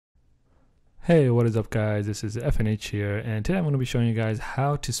Hey, what is up guys? This is FNH here, and today I'm going to be showing you guys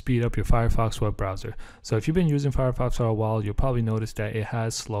how to speed up your Firefox web browser. So if you've been using Firefox for a while, you'll probably notice that it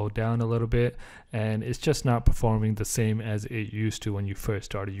has slowed down a little bit and it's just not performing the same as it used to when you first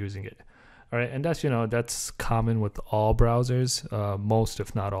started using it. All right, and that's common with all browsers, most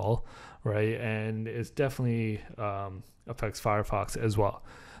if not all, right? And it's definitely affects Firefox as well.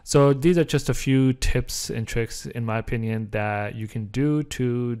 So these are just a few tips and tricks, in my opinion, that you can do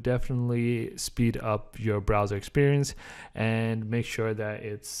to definitely speed up your browser experience and make sure that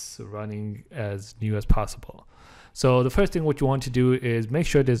it's running as new as possible. So the first thing what you want to do is make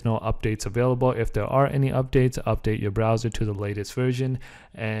sure there's no updates available. If there are any updates, update your browser to the latest version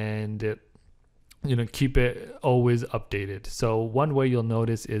and keep it always updated. So one way you'll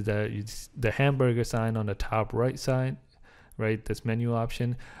notice is that the hamburger sign on the top right side, right, this menu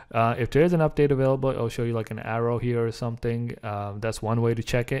option, if there is an update available, it'll show you like an arrow here or something. That's one way to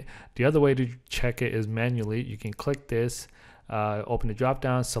check it. The other way to check it is manually. You can click this, open the drop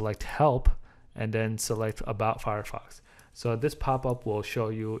down, select help, and then select about Firefox. So this pop-up will show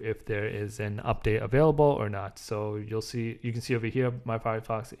you if there is an update available or not. So you can see over here my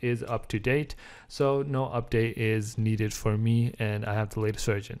Firefox is up to date, so no update is needed for me and I have the latest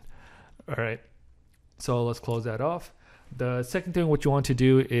version. All right, so let's close that off. The second thing what you want to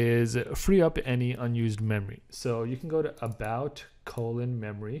do is free up any unused memory. So you can go to about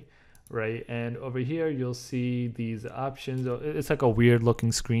memory, right? And over here you'll see these options. It's like a weird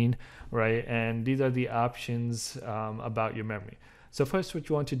looking screen, right? And these are the options about your memory. So first what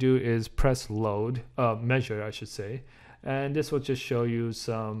you want to do is press load, measure I should say, and this will just show you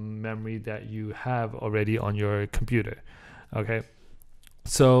some memory that you have already on your computer. Okay,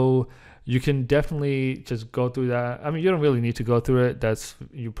 so you can definitely just go through that. I mean, you don't really need to go through it.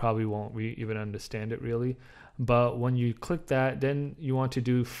 You probably won't even understand it really. But when you click that, then you want to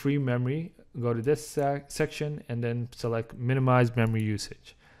do free memory. Go to this section and then select minimize memory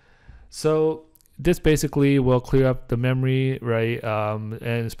usage. So this basically will clear up the memory, right? And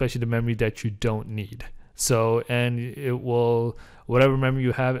especially the memory that you don't need. So, and it will, whatever memory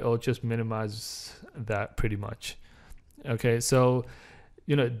you have, it'll just minimize that pretty much. Okay, so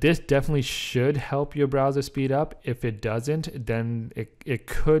this definitely should help your browser speed up. If it doesn't, then it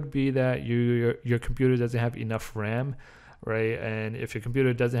could be that your computer doesn't have enough RAM, right? And if your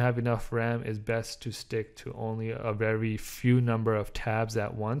computer doesn't have enough RAM, it's best to stick to only a very few number of tabs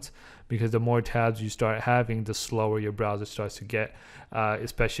at once, because the more tabs you start having, the slower your browser starts to get,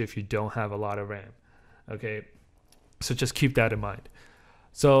 especially if you don't have a lot of RAM. Okay, so just keep that in mind.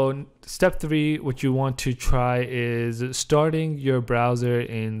 So step 3, what you want to try is starting your browser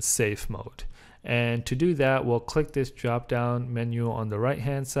in safe mode. And to do that, we'll click this drop down menu on the right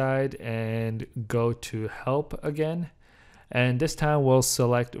hand side and go to help again. And this time we'll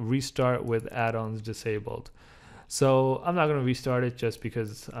select restart with add-ons disabled. So I'm not going to restart it just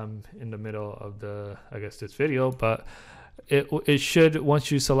because I'm in the middle of this video, but it should,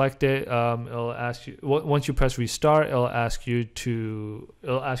 once you select it, it'll ask you, once you press restart, it'll ask you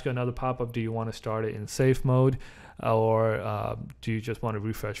another pop-up. Do you want to start it in safe mode, or do you just want to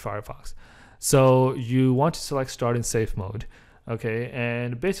refresh Firefox? So you want to select start in safe mode. Okay,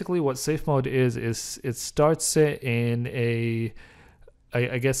 and basically what safe mode is it starts it in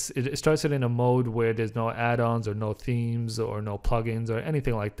it starts it in a mode where there's no add-ons or no themes or no plugins or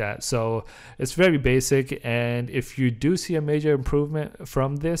anything like that. So it's very basic, and if you do see a major improvement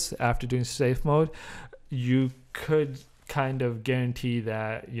from this after doing safe mode, you could kind of guarantee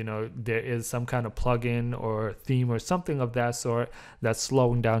that there is some kind of plugin or theme or something of that sort that's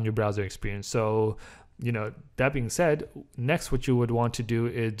slowing down your browser experience. So that being said, next what you would want to do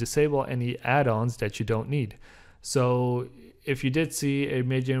is disable any add-ons that you don't need. So if you did see a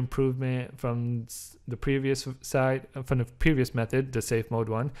major improvement from the previous method, the safe mode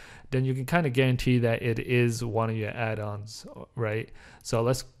one, then you can kind of guarantee that it is one of your add-ons, right? So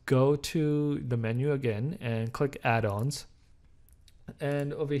let's go to the menu again and click add-ons.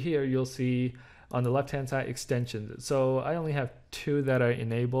 And over here, you'll see on the left-hand side extensions. So I only have 2 that are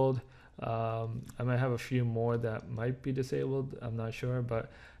enabled. I might have a few more that might be disabled, I'm not sure,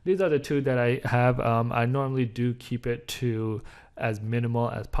 but these are the 2 that I have. I normally do keep it to as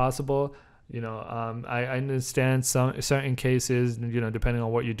minimal as possible. I understand certain cases, depending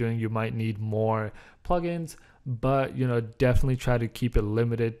on what you're doing, you might need more plugins, but definitely try to keep it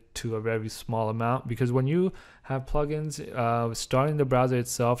limited to a very small amount, because when you have plugins, starting the browser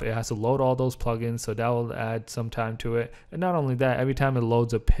itself, it has to load all those plugins, so that will add some time to it. And not only that, every time it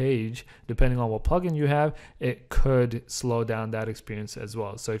loads a page, depending on what plugin you have, it could slow down that experience as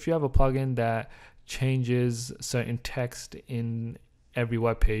well. So if you have a plugin that changes certain text in every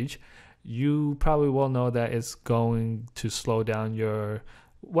web page, you probably will know that it's going to slow down your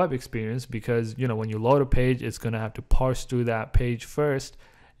web experience, because when you load a page, it's going to have to parse through that page first,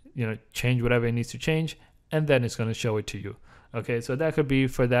 change whatever it needs to change, and then it's going to show it to you. Okay, so that could be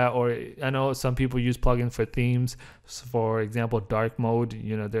for that. Or I know some people use plugins for themes. For example, dark mode,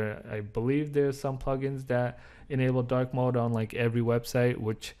 I believe there's some plugins that enable dark mode on like every website,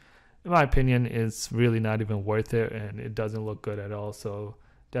 which in my opinion is really not even worth it, and it doesn't look good at all. So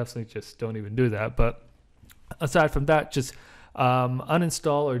definitely just don't even do that. But aside from that, just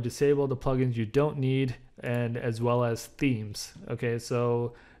uninstall or disable the plugins you don't need, and as well as themes. Okay,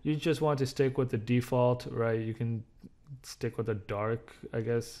 so you just want to stick with the default, right? You can stick with the dark, I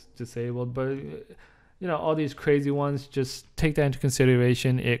guess, disabled, but all these crazy ones, just take that into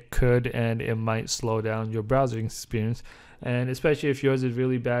consideration. It could and it might slow down your browsing experience, and especially if yours is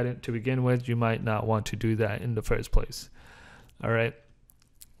really bad to begin with, you might not want to do that in the first place. All right,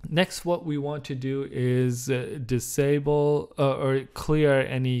 next, what we want to do is disable or clear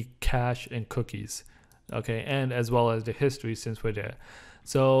any cache and cookies. Okay, and as well as the history, since we're there.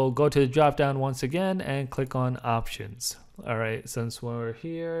 So go to the drop down once again and click on options. All right, since we're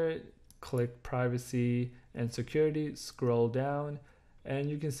here, click privacy and security, scroll down, and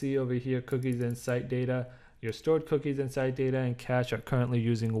you can see over here cookies and site data. Your stored cookies and site data and cache are currently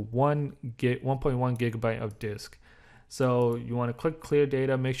using 1.1 gigabyte of disk. So you want to click clear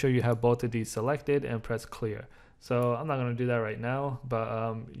data, make sure you have both of these selected, and press clear. So I'm not going to do that right now,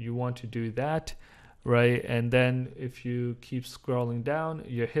 but you want to do that, right? And then if you keep scrolling down,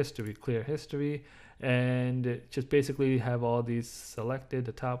 your history, clear history, and just basically have all these selected,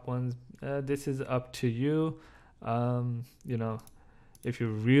 the top ones. This is up to you. If you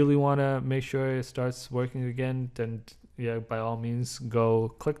really want to make sure it starts working again, then yeah, by all means, go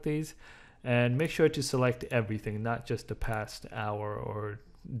click these. And make sure to select everything, not just the past hour or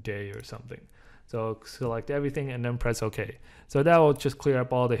day or something. So select everything and then press OK. So that will just clear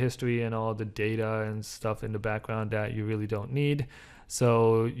up all the history and all the data and stuff in the background that you really don't need.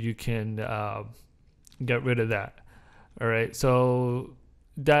 So you can get rid of that. All right, so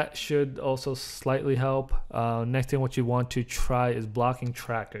that should also slightly help. Next thing what you want to try is blocking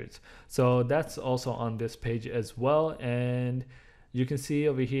trackers. So that's also on this page as well. And you can see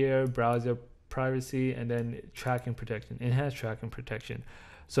over here, browser privacy, and then tracking protection, enhanced tracking protection.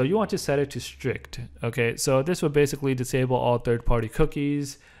 So you want to set it to strict. Okay, so this will basically disable all third-party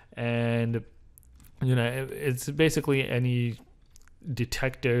cookies, and it's basically any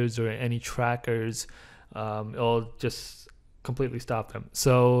detectors or any trackers. It'll just completely stop them.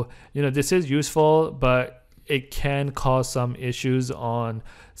 So this is useful, but it can cause some issues on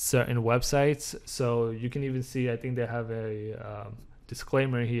certain websites. So you can even see, I think they have a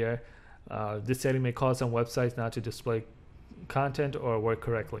disclaimer here. This setting may cause some websites not to display content or work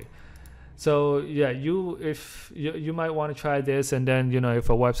correctly. So yeah, you might want to try this, and then if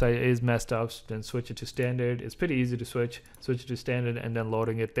a website is messed up, then switch it to standard. It's pretty easy to switch it to standard and then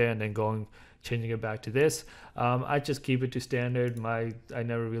loading it there and then changing it back to this. I just keep it to standard. I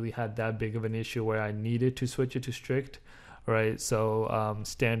never really had that big of an issue where I needed to switch it to strict, right? So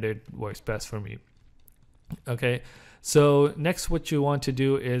standard works best for me. Okay, so next what you want to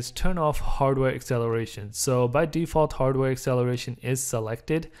do is turn off hardware acceleration. So by default, hardware acceleration is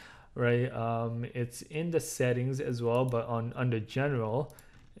selected, right? It's in the settings as well, but under general,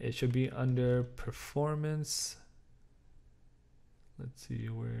 it should be under performance. Let's see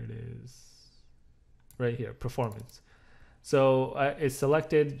where it is. Right here, performance. So it's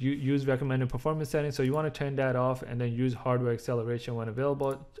selected. You use recommended performance settings. So you want to turn that off, and then use hardware acceleration when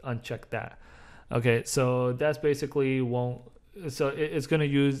available. Uncheck that. Okay, so that's basically it's going to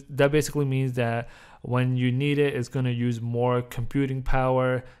use, that basically means that when you need it, it's going to use more computing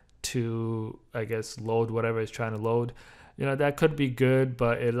power to, I guess, load whatever it's trying to load. That could be good,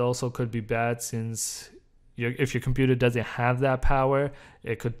 but it also could be bad, since if your computer doesn't have that power,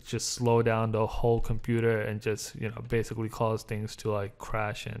 it could just slow down the whole computer and just basically cause things to like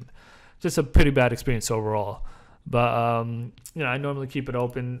crash, and just a pretty bad experience overall. But I normally keep it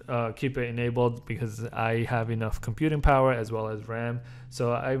open, keep it enabled, because I have enough computing power as well as RAM,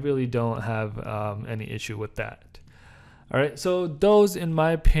 so I really don't have any issue with that. All right, so those, in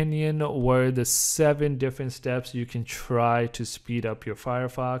my opinion, were the 7 different steps you can try to speed up your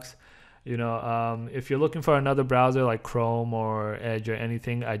Firefox. If you're looking for another browser like Chrome or Edge or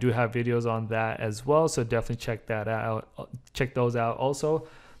anything, I do have videos on that as well, so definitely check that out. Check those out also.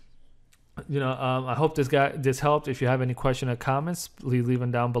 I hope this helped. If you have any question or comments, please leave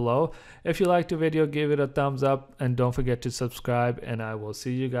them down below. If you liked the video, give it a thumbs up, and don't forget to subscribe, and I will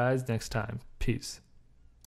see you guys next time. Peace.